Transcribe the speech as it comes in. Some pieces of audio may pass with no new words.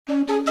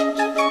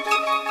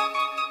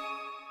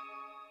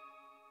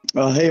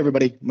Hey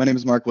everybody, my name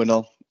is Marc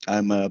Windle.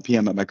 I'm a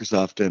PM at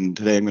Microsoft, and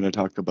today I'm going to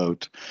talk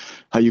about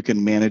how you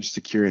can manage,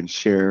 secure, and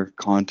share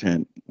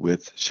content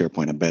with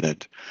SharePoint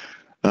Embedded.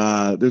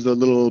 There's a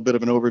little bit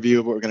of an overview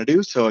of what we're going to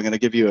do, so I'm going to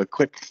give you a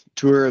quick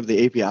tour of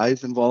the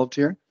APIs involved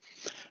here,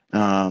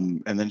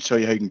 and then show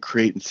you how you can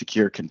create and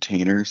secure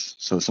containers,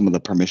 so some of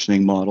the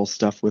permissioning model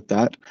stuff with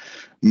that,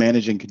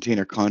 managing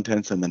container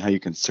contents, and then how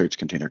you can search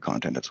container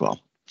content as well.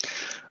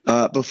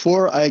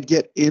 Before I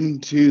get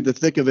into the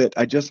thick of it,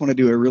 I just want to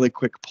do a really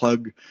quick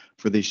plug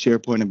for the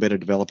SharePoint Embedded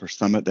Developer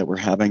Summit that we're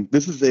having.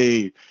 This is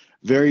a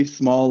very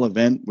small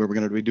event where we're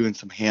going to be doing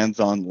some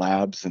hands-on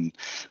labs and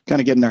kind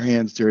of getting our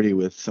hands dirty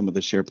with some of the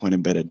SharePoint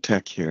Embedded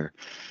tech here.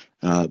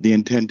 The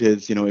intent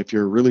is, if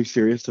you're really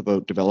serious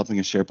about developing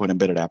a SharePoint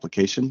Embedded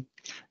application,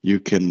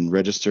 you can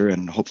register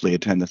and hopefully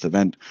attend this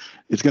event.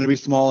 It's going to be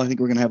small. I think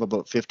we're going to have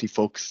about 50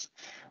 folks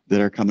that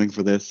are coming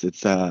for this.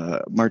 It's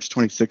March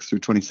 26th through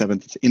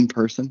 27th. It's in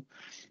person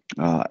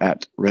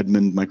at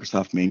Redmond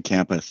Microsoft main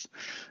campus.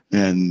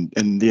 And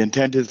the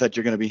intent is that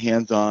you're going to be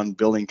hands-on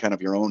building kind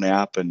of your own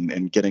app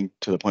and getting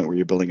to the point where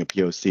you're building a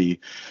POC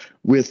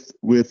with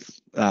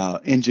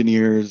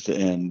engineers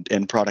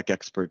and product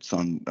experts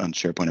on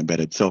SharePoint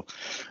Embedded. So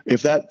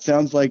if that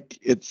sounds like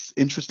it's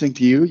interesting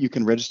to you, you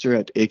can register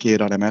at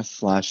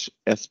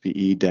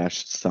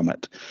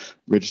aka.ms/SPE-summit.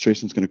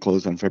 Registration is going to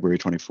close on February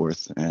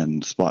 24th,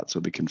 and spots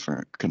will be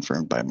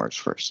confirmed by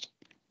March 1st.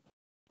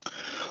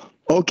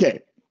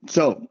 Okay.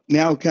 So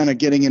now kind of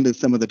getting into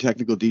some of the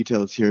technical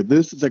details here.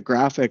 This is a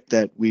graphic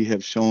that we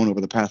have shown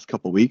over the past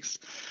couple of weeks.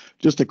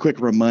 Just a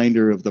quick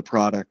reminder of the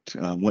product,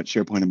 what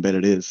SharePoint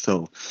Embedded is.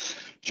 So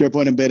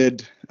SharePoint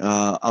Embedded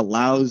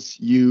allows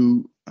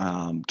you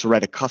to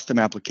write a custom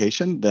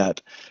application that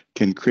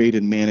can create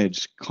and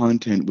manage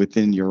content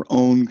within your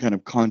own kind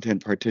of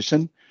content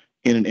partition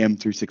in an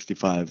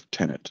M365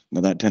 tenant.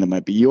 Now that tenant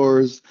might be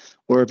yours,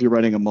 or if you're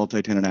writing a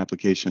multi-tenant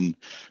application,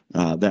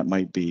 that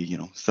might be,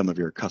 some of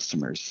your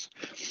customers.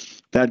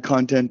 That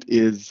content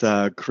is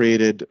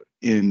created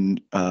in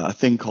a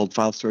thing called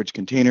file storage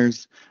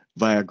containers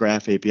via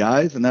Graph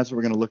APIs, and that's what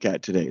we're going to look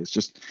at today. It's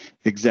just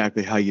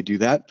exactly how you do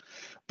that.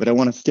 But I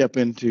want to step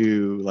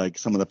into like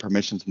some of the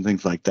permissions and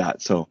things like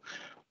that. So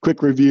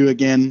quick review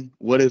again,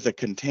 what is a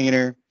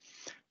container?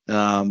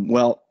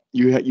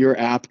 Your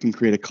app can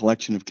create a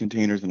collection of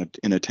containers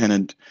in a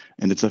tenant,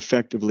 and it's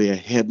effectively a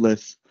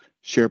headless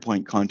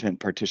SharePoint content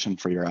partition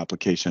for your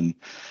application.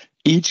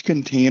 Each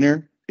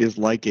container is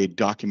like a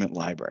document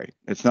library.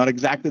 It's not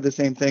exactly the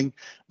same thing,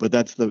 but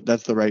that's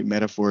the right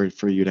metaphor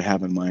for you to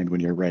have in mind when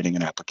you're writing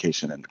an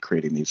application and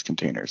creating these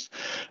containers.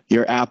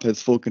 Your app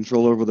has full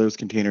control over those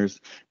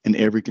containers, and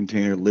every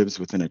container lives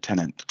within a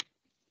tenant.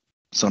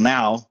 So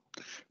now,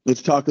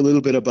 let's talk a little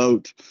bit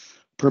about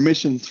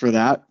permissions for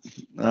that.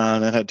 I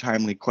had a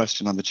timely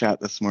question on the chat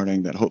this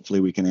morning that hopefully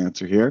we can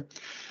answer here.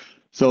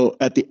 So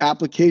at the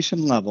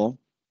application level,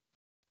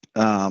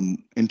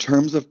 in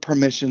terms of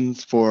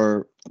permissions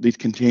for these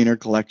container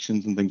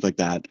collections and things like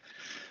that,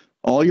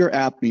 all your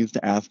app needs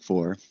to ask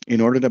for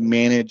in order to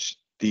manage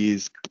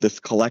this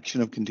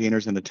collection of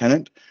containers in a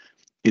tenant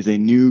is a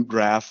new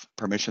graph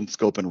permission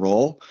scope and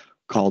role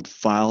called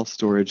file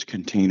storage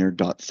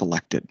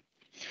container.selected.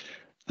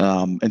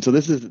 And so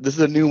this is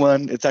a new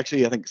one. It's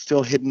actually, I think,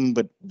 still hidden,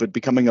 but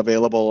becoming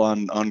available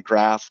on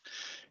Graph.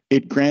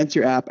 It grants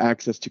your app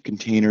access to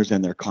containers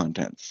and their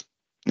contents.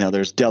 Now,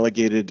 there's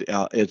delegated.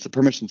 It's a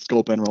permission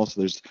scope and role,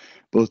 so there's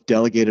both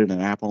delegated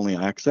and app-only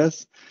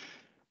access.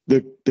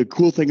 The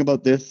cool thing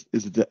about this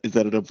is that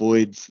it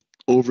avoids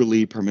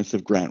overly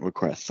permissive grant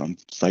requests on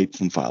sites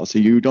and files. So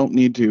you don't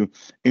need to,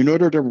 in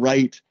order to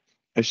write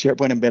a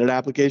SharePoint embedded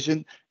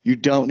application, you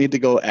don't need to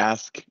go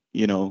ask,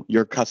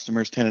 your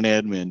customer's tenant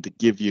admin to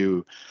give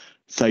you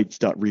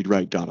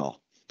sites.readwrite.all.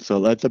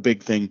 So that's a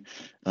big thing.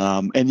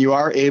 And you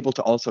are able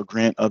to also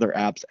grant other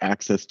apps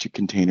access to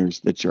containers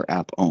that your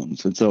app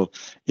owns. And so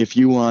if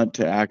you want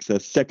to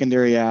access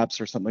secondary apps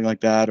or something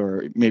like that,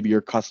 or maybe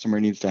your customer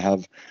needs to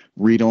have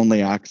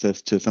read-only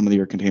access to some of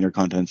your container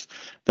contents,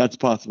 that's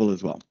possible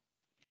as well.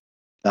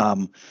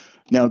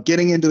 Now,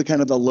 getting into the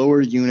kind of the lower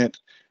unit,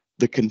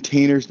 the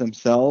containers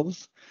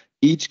themselves,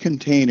 each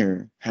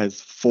container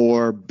has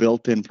 4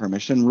 built-in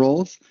permission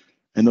roles,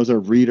 and those are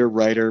reader,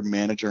 writer,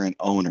 manager, and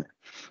owner.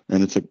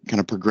 And it's a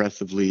kind of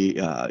progressively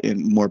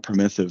in more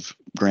permissive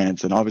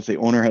grants. And obviously,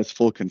 owner has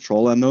full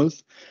control on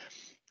those.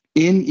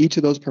 In each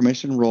of those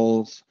permission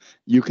roles,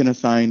 you can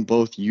assign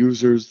both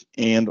users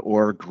and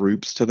or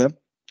groups to them.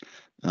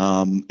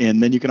 And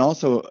then you can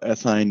also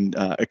assign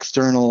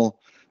external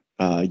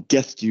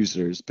guest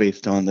users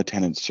based on the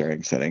tenant's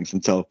sharing settings.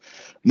 And so I'm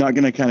not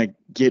going to kind of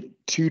get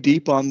too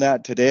deep on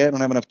that today. I don't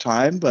have enough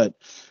time, but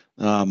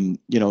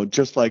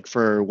just like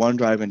for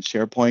OneDrive and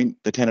SharePoint,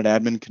 the tenant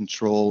admin can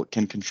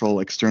control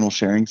external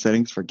sharing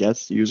settings for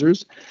guest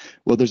users.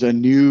 Well, there's a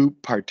new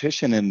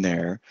partition in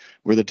there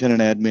where the tenant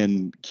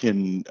admin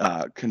can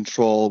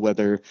control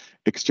whether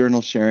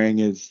external sharing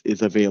is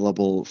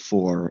available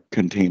for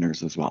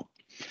containers as well.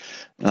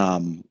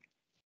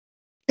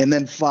 And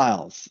then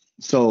files.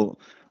 So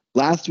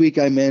last week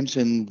I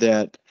mentioned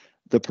that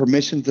the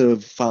permissions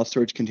of file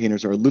storage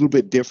containers are a little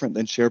bit different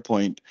than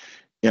SharePoint.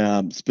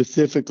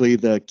 Specifically,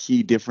 the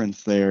key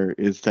difference there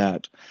is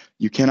that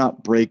you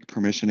cannot break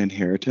permission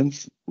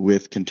inheritance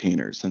with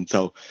containers. And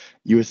so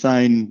you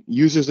assign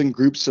users and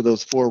groups to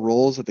those 4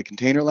 roles at the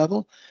container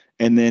level,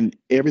 and then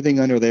everything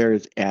under there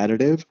is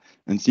additive.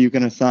 And so you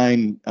can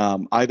assign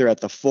either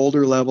at the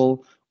folder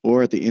level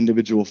or at the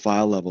individual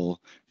file level,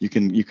 you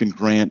can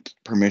grant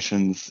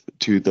permissions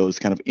to those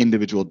kind of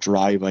individual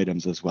drive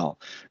items as well.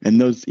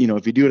 And those,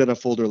 if you do it at a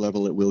folder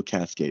level, it will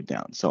cascade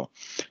down. So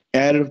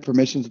additive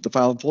permissions at the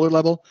file and folder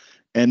level.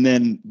 And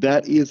then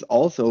that is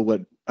also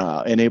what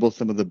enables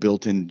some of the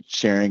built-in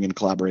sharing and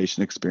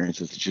collaboration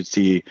experiences that you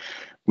see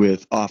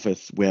with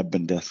Office, web,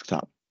 and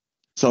desktop.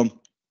 So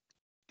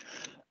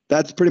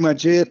that's pretty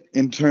much it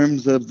in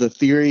terms of the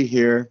theory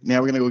here.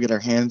 Now we're going to go get our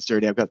hands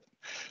dirty. I've got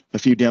a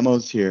few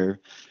demos here.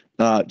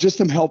 Just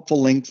some helpful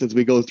links as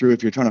we go through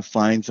if you're trying to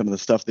find some of the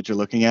stuff that you're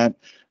looking at.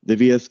 The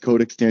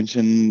VSCode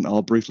extension,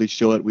 I'll briefly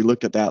show it. We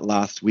looked at that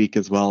last week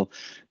as well.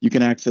 You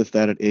can access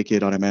that at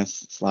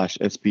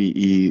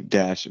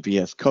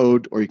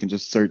aka.ms/spe-vscode, or you can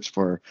just search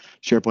for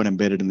SharePoint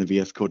Embedded in the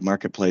VSCode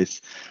Marketplace.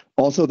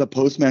 Also, the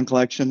Postman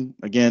collection,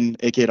 again,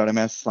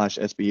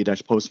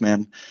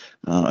 aka.ms/spe-postman,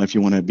 if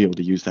you want to be able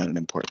to use that and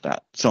import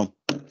that. So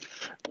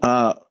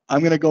I'm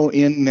going to go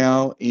in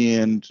now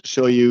and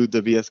show you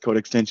the VSCode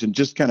extension,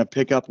 just kind of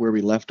pick up where we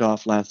left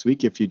off last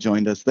week if you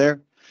joined us there.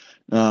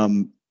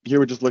 Here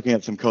we're just looking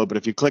at some code, but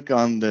if you click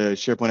on the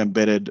SharePoint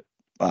Embedded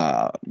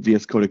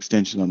VSCode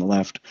extension on the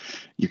left,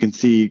 you can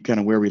see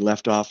kind of where we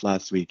left off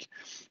last week.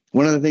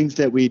 One of the things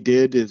that we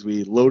did is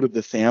we loaded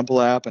the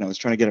sample app, and I was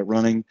trying to get it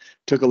running.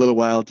 Took a little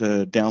while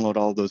to download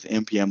all those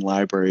NPM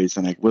libraries,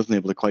 and I wasn't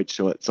able to quite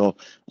show it. So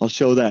I'll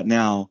show that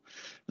now.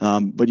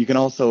 But you can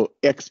also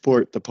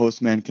export the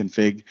Postman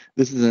config.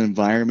 This is an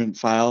environment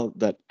file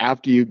that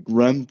after you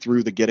run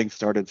through the getting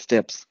started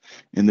steps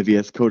in the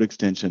VS Code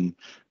extension,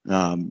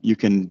 you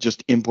can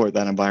just import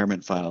that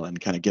environment file and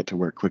kind of get to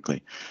work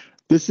quickly.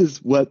 This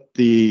is what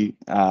the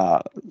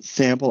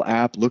sample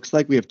app looks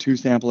like. We have 2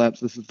 sample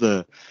apps. This is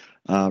the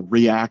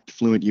React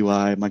Fluent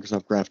UI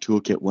Microsoft Graph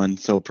Toolkit one.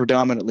 So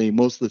predominantly,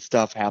 most of the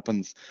stuff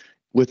happens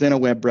within a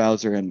web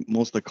browser, and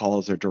most of the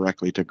calls are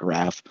directly to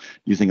Graph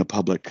using a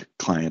public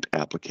client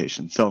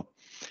application. So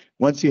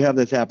once you have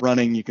this app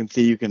running, you can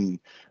see you can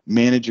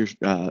manage your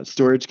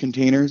storage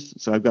containers.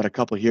 So I've got a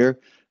couple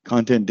here,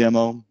 content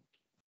demo.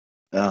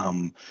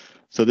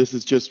 So this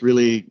is just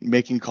really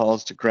making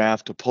calls to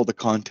Graph to pull the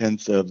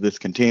contents of this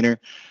container.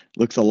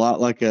 Looks a lot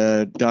like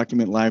a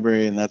document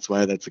library, and that's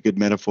why that's a good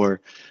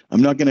metaphor.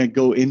 I'm not going to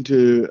go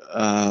into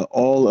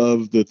all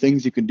of the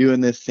things you can do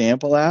in this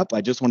sample app.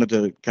 I just wanted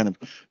to kind of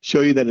show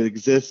you that it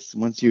exists.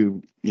 Once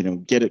you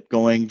get it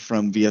going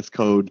from VS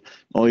Code,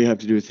 all you have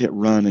to do is hit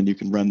run, and you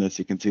can run this.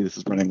 You can see this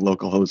is running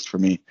localhost for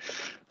me,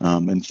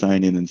 and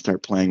sign in and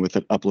start playing with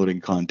it,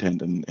 uploading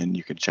content, and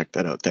you can check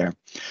that out there.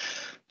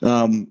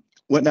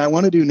 What I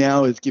want to do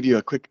now is give you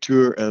a quick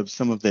tour of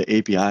some of the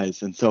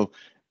APIs. And so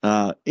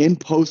in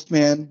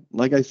Postman,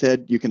 like I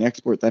said, you can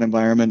export that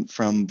environment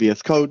from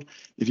VS Code.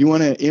 If you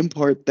want to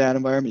import that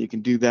environment, you can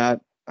do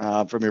that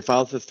from your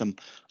file system.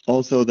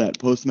 Also, that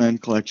Postman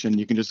collection,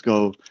 you can just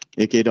go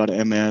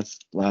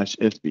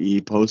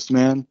aka.ms/spe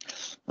postman.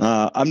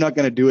 I'm not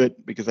going to do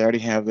it because I already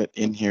have it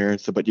in here.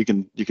 So, but you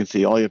can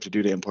see all you have to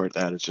do to import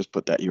that is just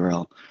put that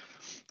URL.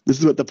 This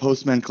is what the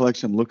Postman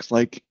collection looks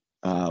like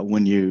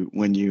when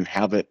you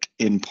have it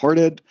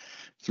imported.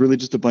 It's really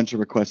just a bunch of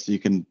requests so you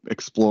can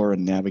explore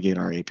and navigate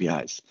our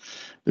APIs.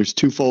 There's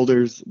 2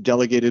 folders,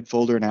 delegated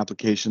folder and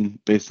application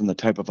based on the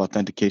type of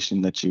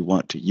authentication that you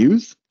want to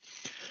use.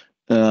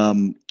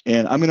 And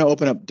I'm going to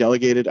open up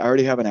delegated. I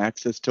already have an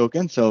access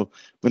token. So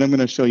what I'm going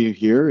to show you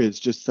here is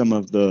just some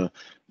of the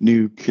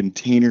new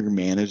container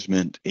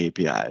management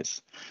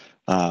APIs.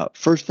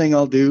 First thing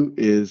I'll do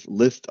is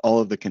list all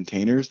of the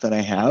containers that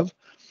I have.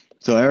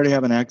 So I already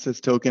have an access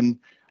token.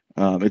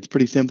 It's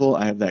pretty simple.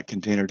 I have that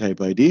container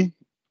type ID.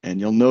 And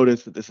you'll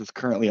notice that this is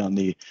currently on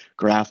the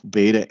Graph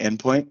beta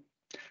endpoint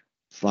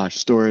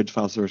 /storage,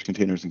 file storage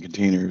containers and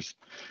containers.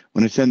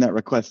 When I send that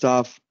request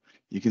off,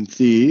 you can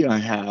see I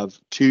have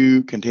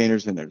 2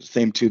 containers in there, the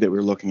same 2 that we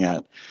were looking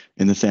at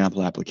in the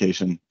sample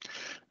application.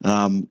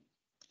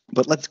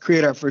 But let's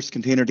create our first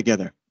container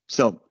together.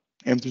 So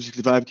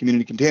M365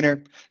 community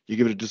container, you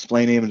give it a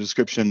display name and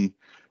description,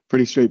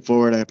 pretty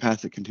straightforward. I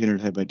pass it container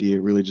type ID.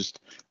 It really just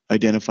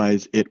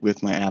identifies it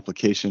with my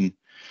application.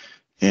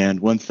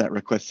 And once that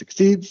request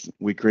succeeds,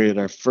 we created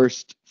our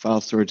first file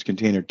storage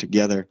container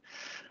together.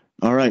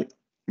 All right,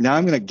 now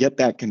I'm going to get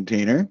that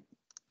container.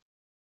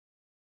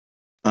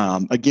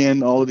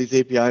 Again, all of these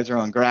APIs are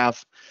on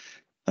Graph.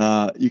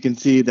 You can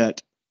see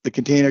that the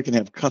container can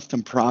have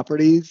custom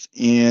properties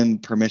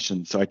and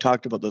permissions. So I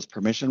talked about those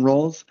permission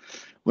roles.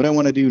 What I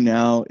want to do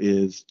now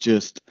is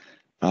just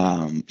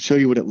show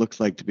you what it looks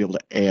like to be able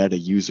to add a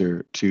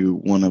user to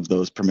one of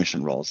those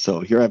permission roles. So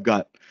here I've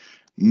got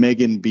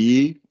Megan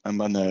B, I'm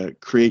on the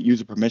create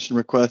user permission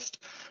request.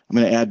 I'm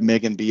going to add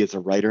Megan B as a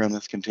writer on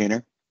this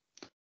container.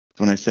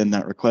 So when I send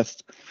that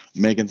request,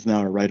 Megan's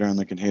now a writer on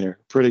the container.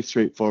 Pretty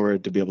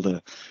straightforward to be able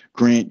to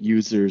grant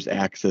users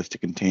access to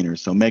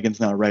containers. So Megan's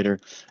now a writer.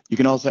 You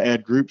can also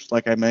add groups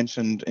like I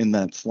mentioned in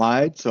that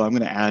slide. So I'm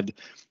going to add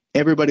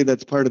everybody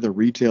that's part of the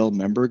retail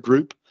member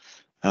group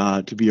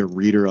to be a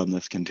reader on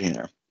this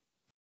container.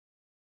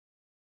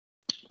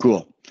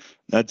 Cool.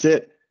 That's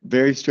it.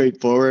 Very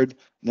straightforward.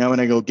 Now when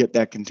I go get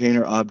that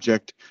container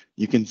object,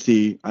 you can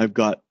see I've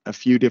got a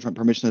few different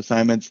permission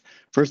assignments.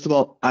 First of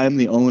all, I'm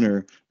the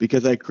owner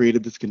because I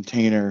created this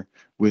container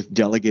with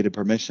delegated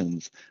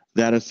permissions.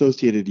 That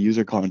associated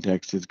user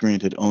context is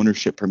granted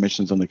ownership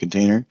permissions on the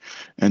container.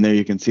 And there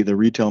you can see the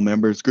retail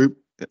members group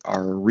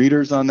are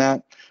readers on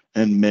that,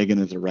 and Megan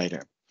is a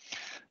writer.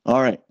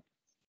 All right.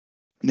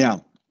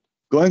 Now,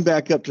 going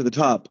back up to the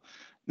top,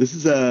 this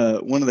is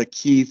one of the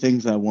key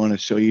things I want to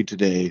show you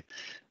today.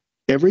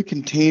 Every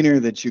container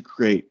that you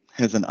create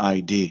has an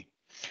ID.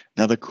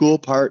 Now, the cool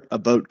part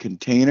about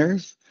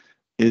containers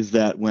is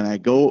that when I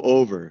go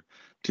over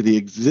to the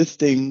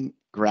existing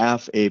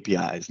graph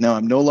APIs, now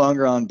I'm no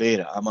longer on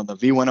beta. I'm on the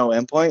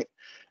V10 endpoint,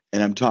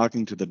 and I'm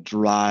talking to the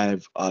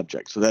drive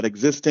object. So that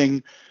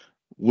existing,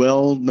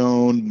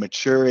 well-known,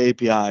 mature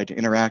API to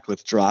interact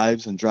with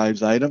drives and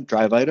drive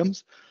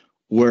items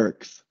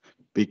works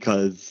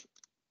because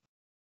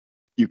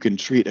you can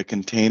treat a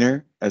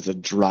container as a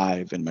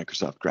drive in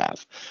Microsoft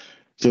Graph.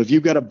 So if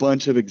you've got a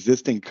bunch of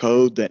existing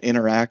code that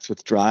interacts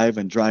with drive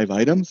and drive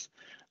items,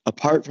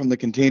 apart from the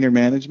container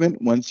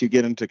management, once you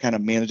get into kind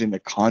of managing the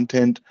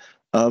content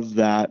of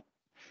that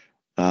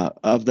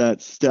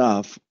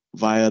stuff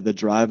via the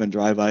drive and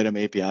drive item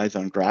APIs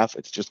on Graph,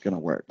 it's just going to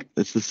work.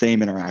 It's the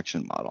same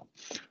interaction model.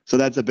 So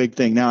that's a big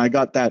thing. Now I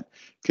got that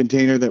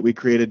container that we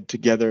created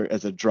together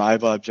as a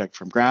drive object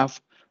from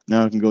Graph.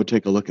 Now I can go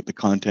take a look at the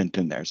content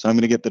in there. So I'm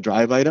going to get the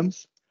drive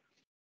items,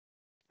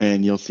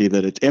 and you'll see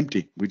that it's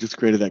empty. We just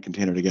created that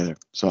container together.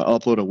 So I'll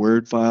upload a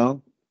Word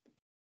file.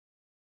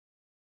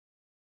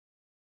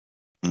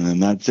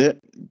 And that's it.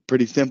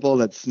 Pretty simple.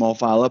 That's small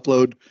file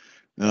upload.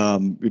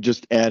 You're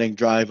just adding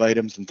drive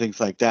items and things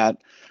like that.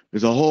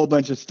 There's a whole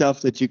bunch of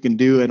stuff that you can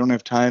do. I don't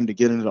have time to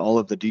get into all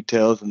of the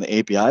details and the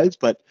APIs,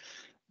 but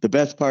the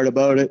best part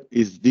about it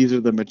is these are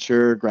the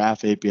mature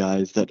Graph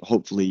APIs that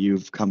hopefully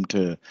you've come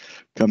to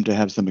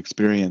have some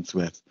experience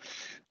with.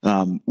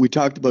 We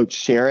talked about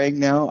sharing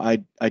now.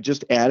 I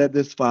just added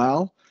this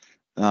file.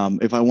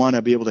 If I want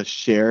to be able to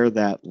share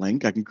that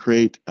link, I can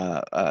create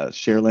a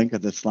share link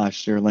at the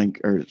 /share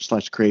link or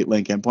 /create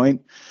link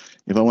endpoint.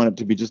 If I want it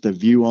to be just a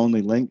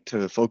view-only link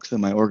to folks in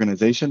my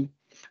organization,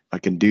 I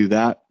can do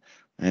that.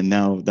 And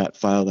now that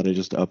file that I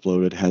just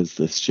uploaded has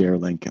this share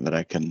link that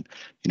I can,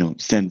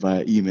 send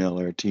via email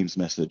or a Teams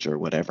message or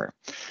whatever.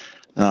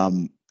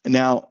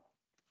 Now,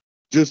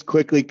 just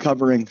quickly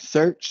covering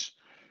search.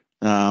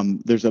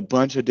 There's a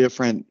bunch of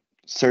different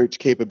search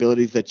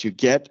capabilities that you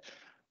get,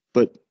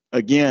 but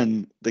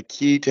again, the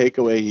key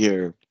takeaway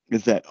here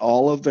is that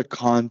all of the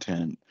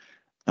content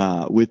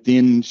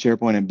within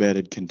SharePoint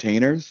Embedded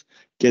containers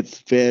gets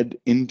fed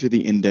into the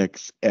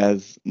index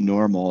as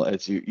normal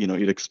as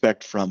you'd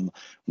expect from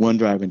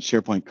OneDrive and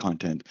SharePoint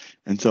content.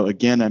 And so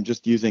again, I'm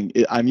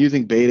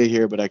using beta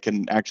here, but I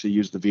can actually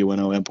use the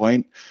V10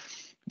 endpoint.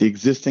 The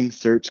existing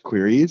search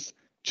queries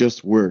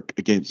just work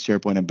against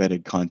SharePoint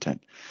Embedded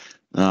content.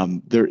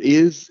 There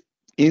is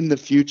in the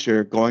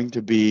future going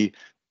to be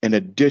an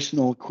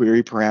additional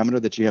query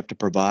parameter that you have to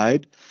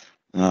provide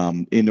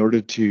in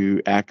order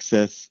to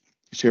access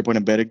SharePoint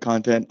Embedded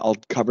content. I'll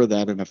cover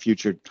that in a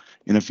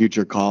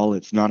future call.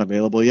 It's not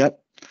available yet,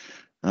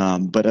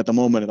 but at the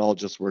moment it all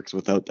just works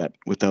without that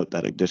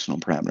additional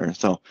parameter.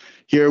 So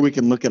here we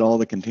can look at all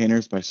the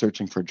containers by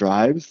searching for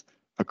drives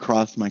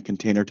across my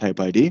container type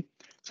ID.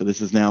 So this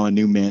is now a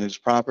new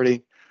managed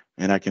property,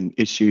 and I can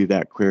issue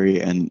that query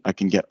and I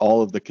can get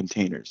all of the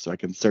containers. So I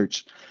can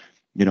search,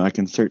 I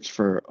can search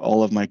for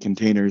all of my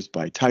containers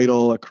by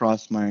title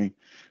across my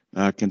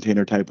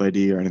container type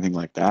ID or anything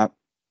like that.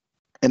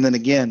 And then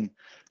again,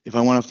 if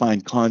I want to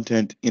find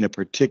content in a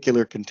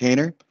particular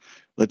container,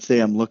 let's say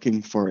I'm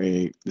looking for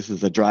this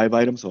is a drive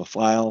item, so a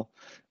file.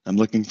 I'm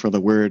looking for the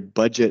word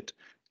budget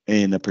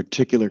in a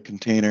particular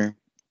container.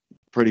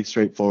 Pretty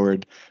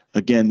straightforward.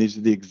 Again, these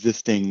are the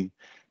existing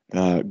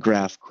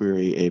Graph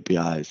query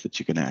APIs that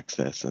you can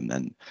access, and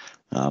then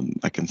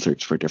I can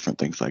search for different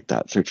things like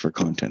that, search for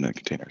content in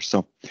containers.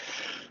 So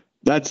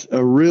that's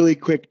a really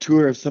quick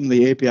tour of some of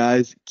the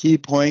APIs. Key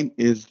point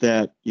is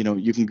that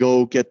you can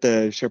go get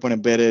the SharePoint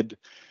Embedded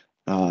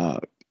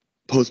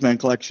Postman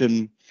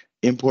collection,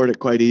 import it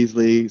quite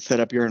easily,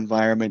 set up your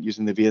environment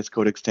using the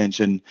VSCode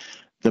extension.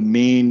 The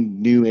main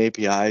new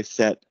API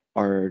set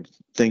are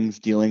things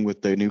dealing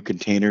with the new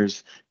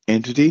containers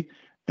entity,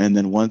 and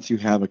then once you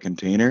have a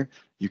container,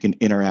 you can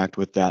interact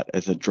with that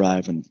as a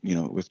drive and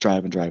with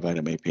drive and drive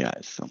item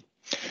APIs. So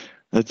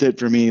that's it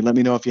for me. Let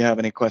me know if you have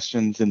any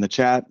questions in the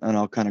chat, and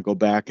I'll kind of go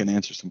back and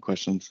answer some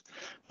questions.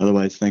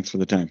 Otherwise, thanks for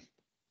the time.